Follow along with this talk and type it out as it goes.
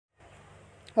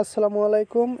আসসালামু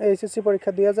আলাইকুম। এইচএসসি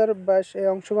পরীক্ষা 2022 এ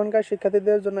অংশগ্রহণকারী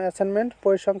শিক্ষার্থীদের জন্য অ্যাসাইনমেন্ট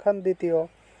পরিসংখ্যান দ্বিতীয়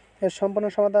এর সম্পূর্ণ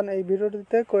সমাধান এই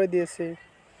ভিডিওটিতে করে দিয়েছি।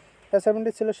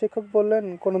 অ্যাসাইনমেন্টটি ছিল, শিক্ষক বললেন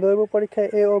কোনো দৈব পরীক্ষায়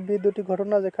এ ও বি দুটি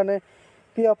ঘটনা যেখানে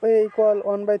P of A equal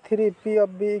 1/3, P of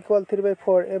B equal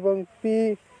 3/4 এবং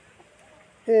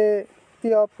P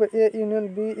of A union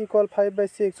B equal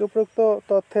 5/6 উপরোক্ত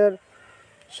তথ্যের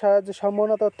সাহায্যে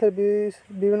সম্ভাবনা তথ্যের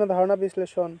বিভিন্ন ধারণা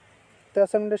বিশ্লেষণ। তো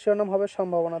অ্যাসাইনমেন্টের শিরোনাম হবে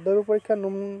সম্ভাবনা। দৈব পরীক্ষার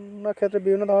নমুনা ক্ষেত্রে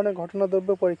বিভিন্ন ধরনের ঘটনা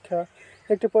দ্রব্য পরীক্ষা।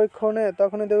 একটি পরীক্ষণে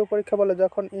তখনই দৈব পরীক্ষা বলে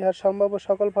যখন ইহার সম্ভাব্য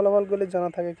সকল ফলাফলগুলি জানা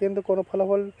থাকে, কিন্তু কোনো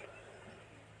ফলাফল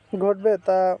ঘটবে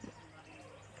তা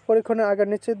পরীক্ষণের আগে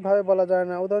নিশ্চিতভাবে বলা যায়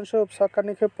না। উদাহরণস্বরূপ, ছক্কা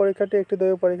নিক্ষেপ পরীক্ষাটি একটি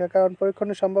দৈব পরীক্ষা, কারণ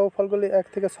পরীক্ষণের সম্ভাব্য ফলগুলি 1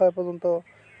 থেকে 6 পর্যন্ত।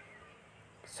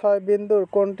 6 বিন্দুর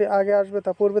কোনটি আগে আসবে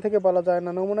তা পূর্বে থেকে বলা যায়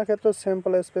না। নমুনা ক্ষেত্র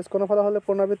স্যাম্পল স্পেস। কোনো ফলাফলের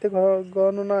পুনরাবৃত্তি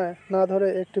গণনায় না ধরে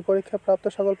একটি পরীক্ষায় প্রাপ্ত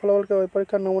সকল ফলাফলকে ওই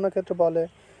পরীক্ষার নমুনা ক্ষেত্র বলে।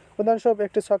 উদাহরণস্বরূপ,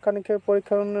 একটি ছক্কা নিক্ষেপ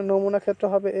পরীক্ষার নমুনা ক্ষেত্র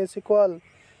হবে S ইকুয়াল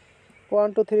 1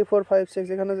 2 3 4 5 6।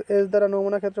 এখানে S দ্বারা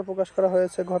নমুনা ক্ষেত্র প্রকাশ করা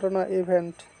হয়েছে। ঘটনা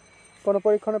ইভেন্ট। কোনো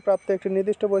পরীক্ষণে প্রাপ্ত একটি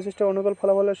নির্দিষ্ট বৈশিষ্ট্য অনুকূল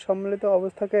ফলাফলের সম্মিলিত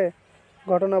অবস্থাকে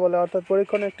ঘটনা বলে, অর্থাৎ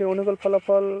পরীক্ষণে একটি অনুকূল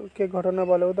ফলাফলকে ঘটনা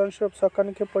বলে। উদাহরণস্বরূপ, ছক্কা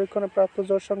নিক্ষেপ পরীক্ষণে প্রাপ্ত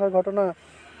জোড় সংখ্যার ঘটনা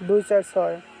 2 4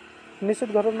 6। নিশ্চিত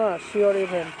ঘটনা শিওর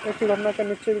ইভেন্ট। একটি ঘটনাকে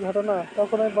নিশ্চিত ঘটনা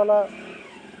তখনই বলা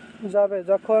যাবে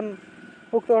যখন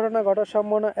উক্ত ঘটনা ঘটার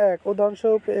সম্ভাবনা 1।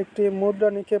 উদাহরণস্বরূপ, একটি মুদ্রা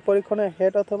নিক্ষেপ পরীক্ষণে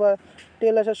হেড অথবা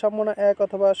টেল আসার সম্ভাবনা 1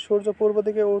 অথবা সূর্য পূর্ব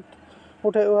দিকে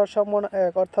উঠে উহার সম্ভাবনা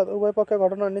 1, অর্থাৎ উভয় পক্ষে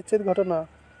ঘটনা নিশ্চিত ঘটনা।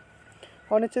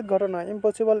 অনিশ্চিত ঘটনা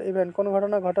ইম্পসিবল ইভেন্ট। কোনো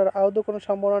ঘটনা ঘটার আদৌ কোনো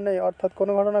সম্ভাবনা নেই, অর্থাৎ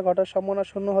কোনো ঘটনা ঘটার সম্ভাবনা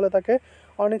শূন্য হলে তাকে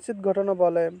অনিশ্চিত ঘটনা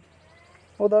বলে।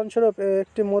 উদাহরণস্বরূপ,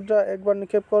 একটি মুদ্রা একবার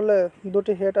নিক্ষেপ করলে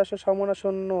দুটি হেড আসার সম্ভাবনা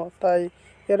শূন্য, তাই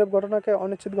এরূপ ঘটনাকে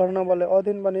অনিশ্চিত ঘটনা বলে।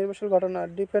 অধীন বা নির্ভরশীল ঘটনা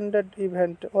ডিপেন্ডেন্ট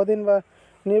ইভেন্ট। অধীন বা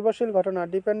নির্ভরশীল ঘটনা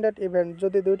ডিপেন্ডেন্ট ইভেন্ট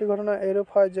যদি দুইটি ঘটনা এরূপ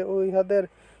হয় যে ইহাদের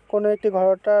কোনো একটি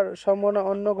ঘটার সম্ভাবনা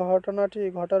অন্য ঘটনাটি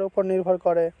ঘটার উপর নির্ভর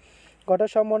করে।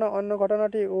 ঘটার সম্ভাবনা অন্য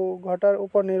ঘটনাটি ঘটার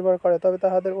উপর নির্ভর করে, তবে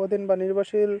তাহাদের অধীন বা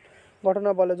নির্ভরশীল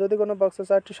ঘটনা বলে। যদি কোনো বক্সে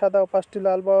 4টি সাদা ও 5টি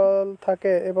লাল বল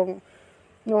থাকে এবং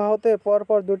উহা হতে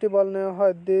পরপর দুটি বল নেওয়া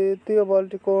হয়, দ্বিতীয়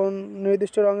বলটি কোন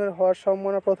নির্দিষ্ট রঙের হওয়ার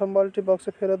সম্ভাবনা প্রথম বলটি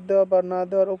বক্সে ফেরত দেওয়া বা না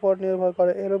দেওয়ার উপর নির্ভর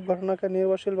করে। এরূপ ঘটনাকে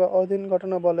নির্ভরশীল বা অধীন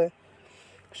ঘটনা বলে।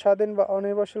 স্বাধীন বা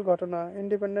অনির্ভরশীল ঘটনা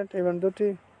ইন্ডিপেন্ডেন্ট ইভেন্ট।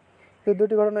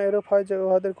 দুটি ঘটনা এরূপ হয় যে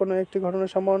উহাদের কোনো একটি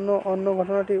ঘটনার সম্ভাবনা অন্য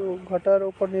ঘটনাটি ঘটার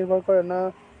উপর নির্ভর করে না,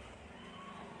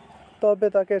 তবে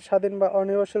তাকে স্বাধীন বা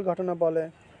অনির্ভরশীল ঘটনা বলে।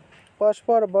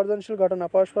 পরস্পর বর্জনশীল ঘটনা,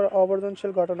 পরস্পর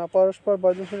অবর্জনশীল ঘটনা। পরস্পর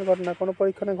বর্জনশীল ঘটনা কোনো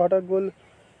পরীক্ষণে ঘটার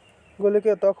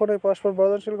গুলিকে তখনই পরস্পর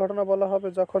বর্জনশীল ঘটনা বলা হবে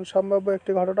যখন সম্ভাব্য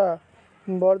একটি ঘটনা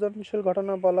বর্জনশীল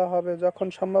ঘটনা বলা হবে যখন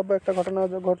সম্ভাব্য একটা ঘটনা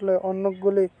ঘটলে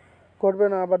অন্যগুলি ঘটবে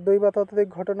না। আবার দুই বা ততোধিক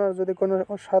ঘটনার যদি কোনো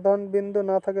সাধারণ বিন্দু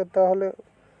না থাকে তাহলে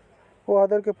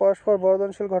উহাদেরকে পরস্পর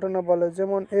বর্জনশীল ঘটনা বলে।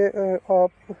 যেমন A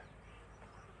অফ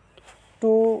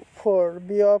 2 4,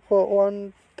 বি অফ 1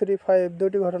 3 5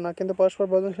 দুটি ঘটনা, কিন্তু পরস্পর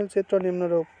বর্জনশীল চিত্র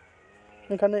নিম্নরূপ।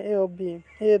 এখানে এ ও বি,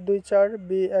 A 2 4,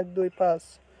 বি 1 2 5।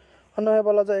 অন্যভাবে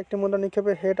বলা যায়, একটি মুদ্রা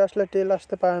নিক্ষেপে হেড আসলে টেল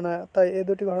আসতে পারে না, তাই এই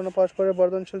দুটি ঘটনা পরস্পরের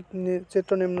বর্জনশীল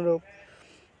চিত্র নিম্নরূপ।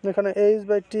 এখানে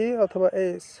H/T অথবা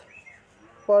H।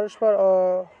 পরস্পর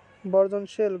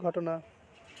বর্জনশীল ঘটনা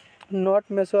নট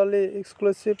মিউচুয়ালি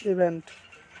এক্সক্লুসিভ ইভেন্ট।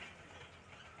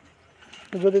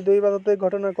 যদি দুই বা ততোধিক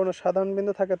ঘটনার কোনো সাধারণ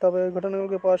বিন্দু থাকে তবে এই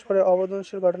ঘটনাগুলোকে পরস্পরের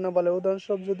অবর্জনশীল ঘটনা বলে।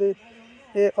 উদাহরণস্বরূপ, যদি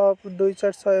A অফ 2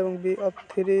 4 6 এবং B অফ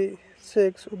 3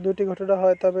 6 দুটি ঘটনা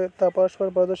হয় তবে তা পরস্পর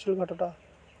বর্জনশীল ঘটনা।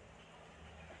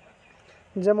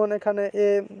 যেমন এখানে A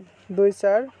 2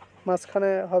 4,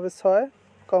 মাঝখানে হবে 6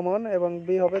 কমন এবং B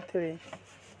হবে 3।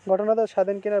 ঘটনাদ্বয়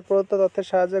স্বাধীন কিনা প্রদত্ত তথ্যের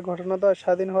সাহায্যে ঘটনাদ্বয়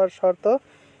স্বাধীন হওয়ার শর্ত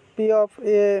P of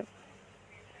A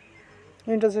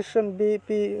intersection B P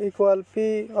equal P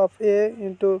of A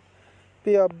into P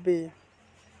of B।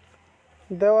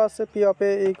 দেওয়া আছে P of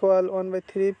A equal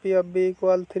 1/3, P of B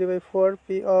equal 3/4, P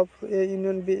of A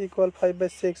union B equal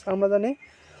 5/6। আমরা জানি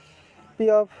P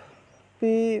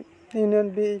union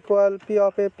B equal P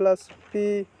of A plus P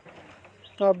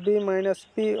of B minus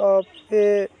P of A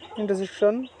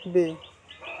intersection B।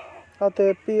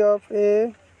 অতএব P of A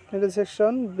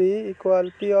intersection B equal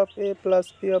P of A plus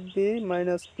P of B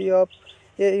minus P of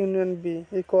A union B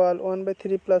equal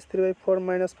 1/3 plus 3/4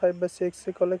 minus 5/6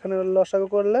 equal, এখানে লসাগু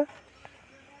করলে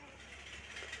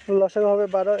লসাগু হবে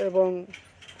 12 এবং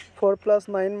 4 plus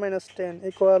 9 minus 10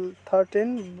 equal 13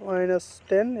 minus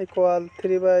 10 equal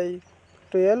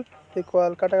 3/12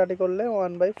 equal কাটাকাটি করলে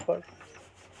 1/4।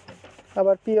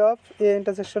 আবার P of A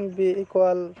intersection B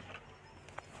equal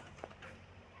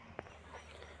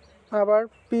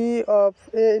P of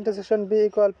A intersection B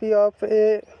equal P of A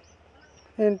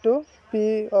into P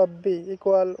of B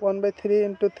equal 1/3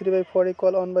 into 3/4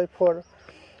 equal 1/4,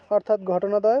 অর্থাৎ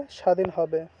ঘটনাদ্বয় স্বাধীন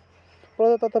হবে।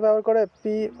 প্রদত্ত তথ্য ব্যবহার করে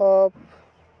P of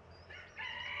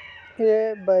A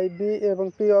by B এবং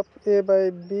P of A by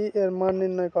B এর মান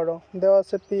নির্ণয় করো। দেওয়া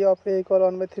আছে P of A equal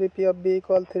 1/3, P of B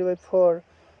equal 3/4,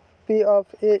 P of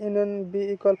A union B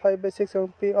equal 5/6 এবং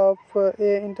P of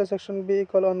A intersection B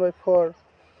equal 1/4।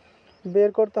 বের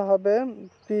করতে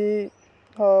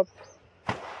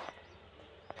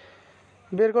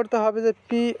হবে যে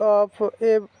P of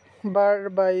A bar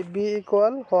by B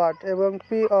equal what এবং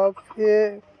P of A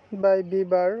by B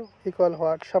bar equal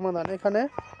what. সমাধান: এখানে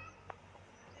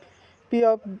P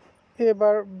of A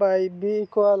bar by B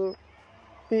equal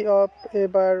P of A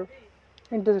bar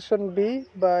intersection B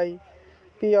by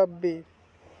P of B.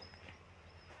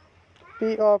 P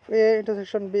of A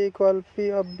intersection B equal P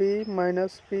of B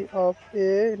minus P of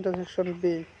A intersection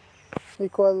B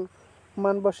equal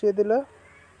মান বসিয়ে দিলে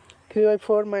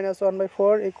 3/4 minus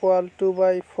 1/4 equal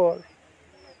 2/4,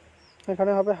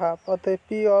 এখানে হবে half. অতএব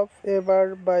P of A bar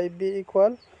by B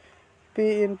equal P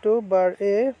into bar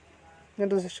A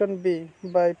intersection B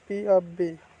by P of B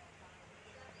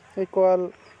equal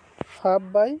half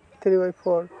by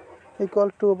 3/4 equal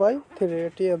 2/3,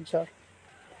 এটি answer.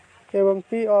 এবং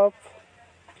P of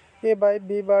A by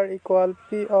B bar equal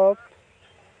P of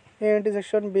A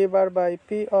intersection B bar by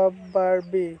P of bar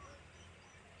B.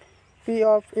 P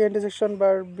of A intersection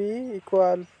bar B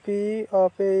equal P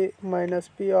of A minus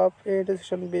P of A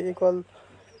intersection B equal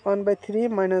 1/3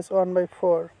 minus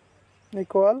 1/4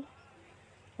 equal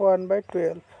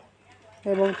 1/12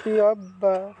 এবং P of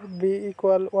B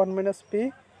equal 1 minus P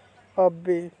of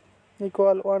B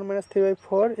equal 1 minus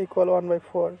 3/4 equal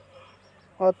 1/4।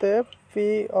 অতএব P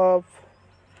of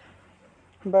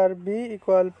bar B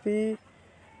equal P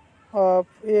of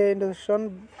A intersection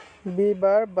B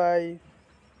bar by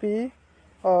P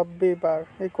of B bar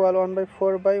equal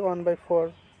 1/4 by 1/4,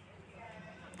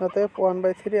 অতএব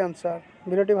 1/3 answer.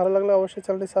 ভিডিওটি ভালো লাগলে অবশ্যই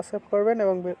চ্যানেলটি subscribe করবেন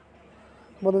এবং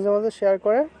বন্ধুদের মাঝে শেয়ার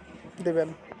করে দেবেন।